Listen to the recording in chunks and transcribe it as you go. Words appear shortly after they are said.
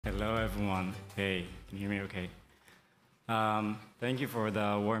Hello, everyone. Hey, can you hear me okay? Thank you for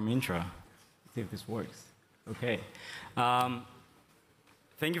the warm intro. Let's see if this works. Okay.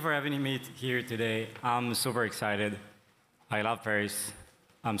 Thank you for having me here today. I'm super excited. I love Paris.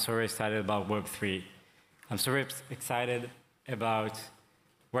 I'm super excited about Web3. I'm super excited about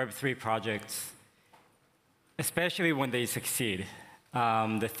Web3 projects, especially when they succeed.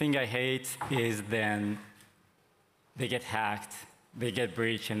 The thing I hate is then they get hacked, they get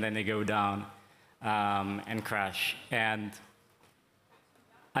breached, and then they go down and crash. And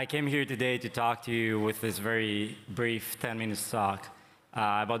I came here today to talk to you with this very brief 10-minute talk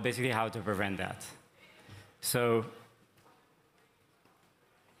about basically how to prevent that. So,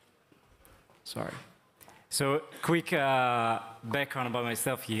 quick background about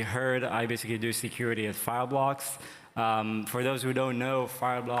myself. You heard I basically do security at Fireblocks. For those who don't know,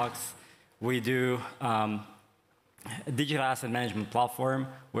 Fireblocks, we do a digital asset management platform.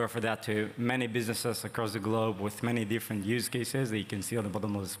 We offer that to many businesses across the globe with many different use cases that you can see on the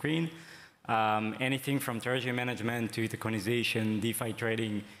bottom of the screen. Anything from treasury management to tokenization, DeFi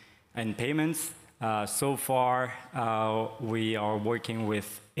trading, and payments. So far, we are working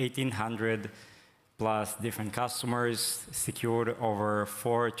with 1,800 plus different customers, secured over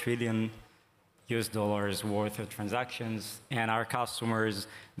 $4 trillion worth of transactions, and our customers,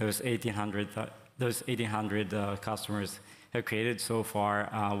 those 1,800 customers have created so far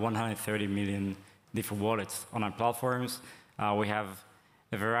 130 million different wallets on our platforms. We have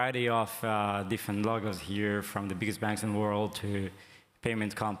a variety of different logos here, from the biggest banks in the world to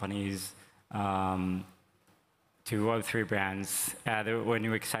payment companies to Web3 brands.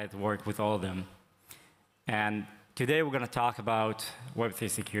 We're excited to work with all of them. And today we're going to talk about Web3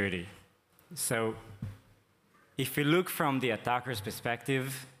 security. So if you look from the attacker's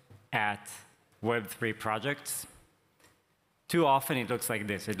perspective at Web3 projects, too often it looks like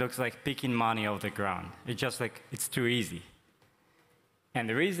this. It looks like picking money off the ground. It's just like, it's too easy. And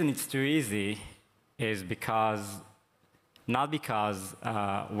the reason it's too easy is not because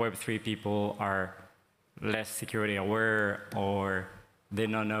Web3 people are less security aware or they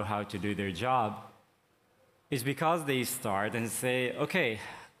don't know how to do their job. It's because they start and say, okay,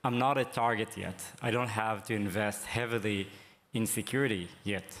 I'm not a target yet. I don't have to invest heavily in security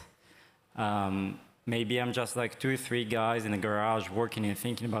yet. Maybe I'm just like 2 or 3 guys in a garage working and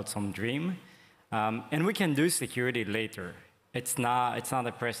thinking about some dream. And we can do security later. It's not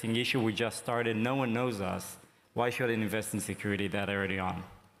a pressing issue. We just started. No one knows us. Why should I invest in security that early on?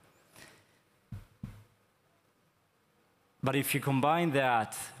 But if you combine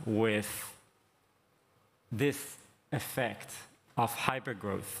that with this effect of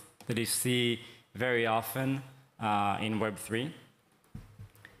hypergrowth that you see very often in Web3,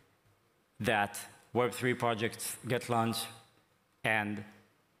 that Web3 projects get launched and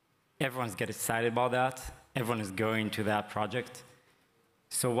everyone's get excited about that. Everyone is going to that project.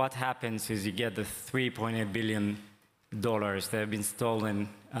 So what happens is you get the $3.8 billion that have been stolen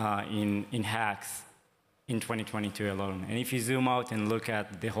in hacks in 2022 alone. And if you zoom out and look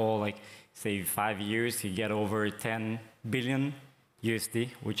at the whole, like, say, 5 years, you get over 10 billion USD,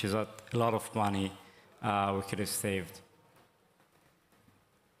 which is a lot of money we could have saved.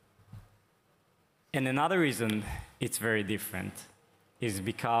 And another reason it's very different is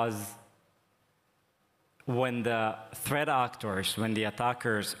because when the threat actors, when the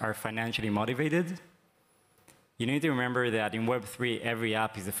attackers are financially motivated, you need to remember that in Web3, every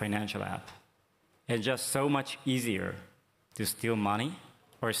app is a financial app. It's just so much easier to steal money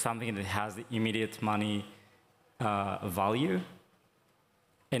or something that has immediate money value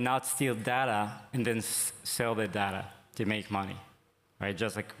and not steal data and then sell the data to make money, right?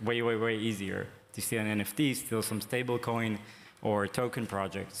 Just like way, way, way easier to steal an NFT, steal some stable coin or token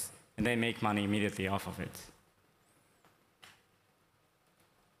projects, and then make money immediately off of it.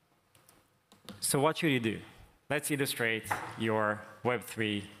 So what should you do? Let's illustrate your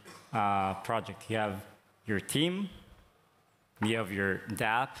Web3 project. You have your team, you have your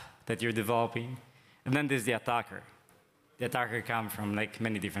dApp that you're developing, and then there's the attacker. The attacker comes from like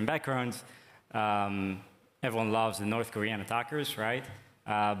many different backgrounds. Everyone loves the North Korean attackers, right?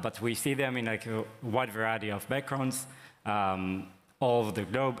 But we see them in like a wide variety of backgrounds all over the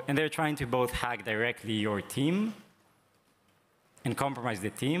globe, and they're trying to both hack directly your team and compromise the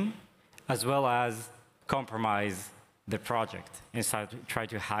team, as well as compromise the project and try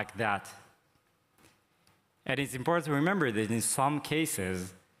to hack that. And it's important to remember that in some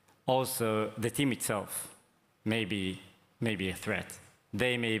cases, also the team itself may be a threat.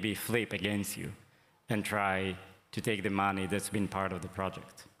 They may flip against you and try to take the money that's been part of the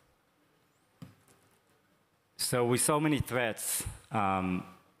project. So with so many threats,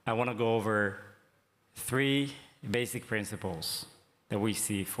 I want to go over 3 basic principles that we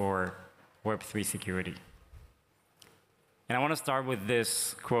see for Web3 security. And I want to start with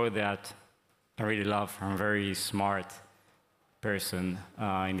this quote that I really love from a very smart person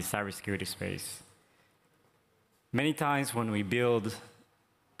in the cybersecurity space. Many times when we build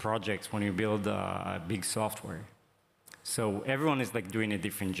projects, when we build big software, so everyone is like doing a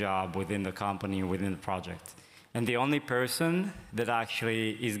different job within the company, within the project. And the only person that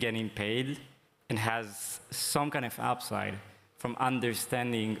actually is getting paid and has some kind of upside from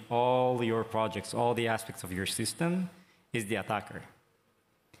understanding all your projects, all the aspects of your system, is the attacker.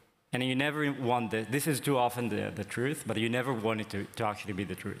 And you never want this is too often the truth, but you never want it to actually be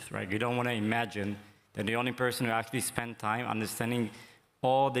the truth, right? You don't want to imagine that the only person who actually spent time understanding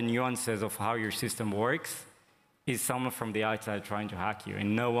all the nuances of how your system works is someone from the outside trying to hack you,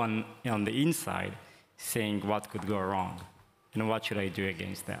 and no one on the inside saying what could go wrong and what should I do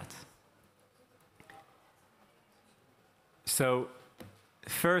against that. So,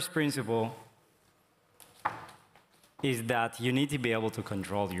 first principle is that you need to be able to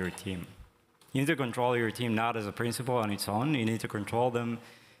control your team. You need to control your team not as a principle on its own. You need to control them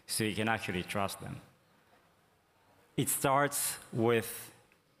so you can actually trust them. It starts with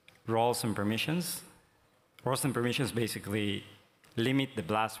roles and permissions. Roles and permissions basically limit the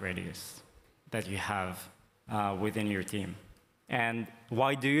blast radius that you have within your team. And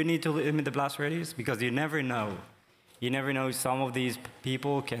why do you need to limit the blast radius? Because you never know. You never know, some of these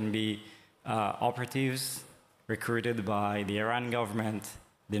people can be operatives recruited by the Iran government,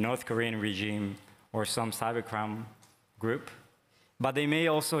 the North Korean regime, or some cybercrime group. But they may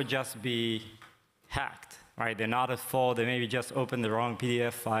also just be hacked, right? They're not at fault. They maybe just opened the wrong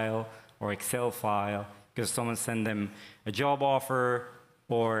PDF file or Excel file because someone sent them a job offer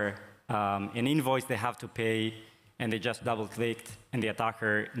or an invoice they have to pay, and they just double-clicked, and the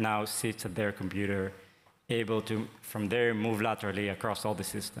attacker now sits at their computer, able to, from there, move laterally across all the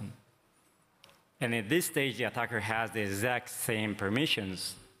system. And at this stage, the attacker has the exact same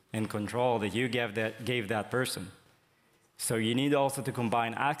permissions and control that you gave that person. So you need also to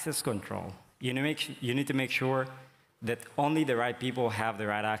combine access control. You need to make sure that only the right people have the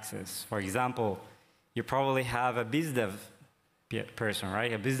right access. For example, you probably have a biz dev person,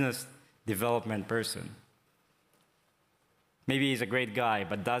 right? A business development person. Maybe he's a great guy,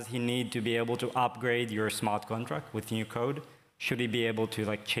 but does he need to be able to upgrade your smart contract with new code? Should he be able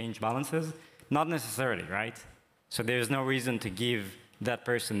to change balances? Not necessarily, right? So there's no reason to give that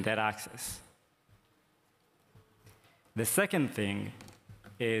person that access. The second thing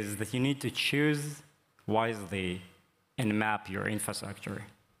is that you need to choose wisely and map your infrastructure.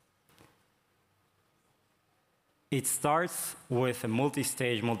 It starts with a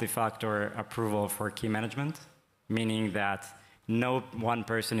multi-stage, multi-factor approval for key management, meaning that no one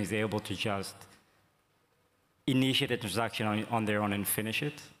person is able to just initiate a transaction on their own and finish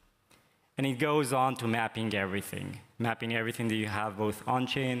it. And it goes on to mapping everything that you have both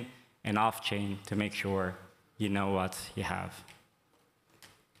on-chain and off-chain to make sure you know what you have.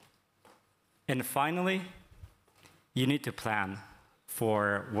 And finally, you need to plan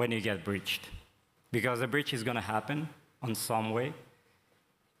for when you get breached, because a breach is going to happen on some way,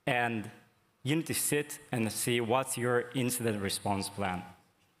 and you need to sit and see what's your incident response plan.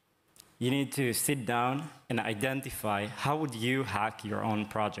 You need to sit down and identify how would you hack your own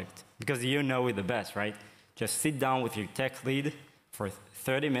project, because you know it the best, right? Just sit down with your tech lead for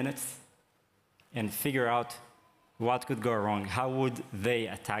 30 minutes and figure out what could go wrong. How would they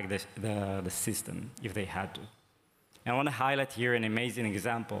attack the system if they had to? And I want to highlight here an amazing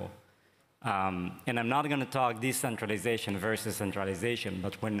example. And I'm not going to talk decentralization versus centralization,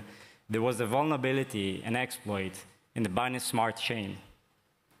 but when there was a vulnerability, an exploit in the Binance Smart Chain,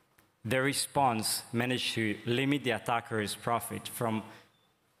 their response managed to limit the attacker's profit from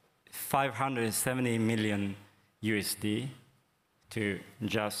 570 million USD to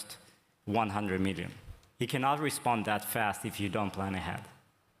just 100 million. You cannot respond that fast if you don't plan ahead.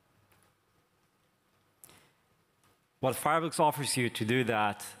 What Fireblocks offers you to do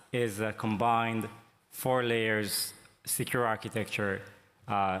that is a combined 4 layers secure architecture,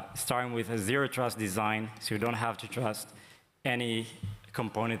 starting with a zero trust design, so you don't have to trust any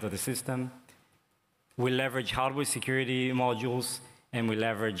component of the system. We leverage hardware security modules, and we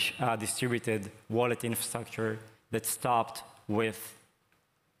leverage distributed wallet infrastructure that's stopped with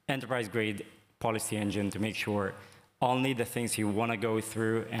enterprise-grade policy engine to make sure only the things you want to go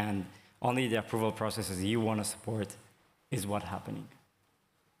through and only the approval processes you want to support is what's happening.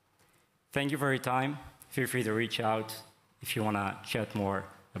 Thank you for your time. Feel free to reach out if you want to chat more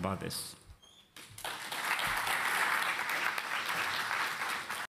about this.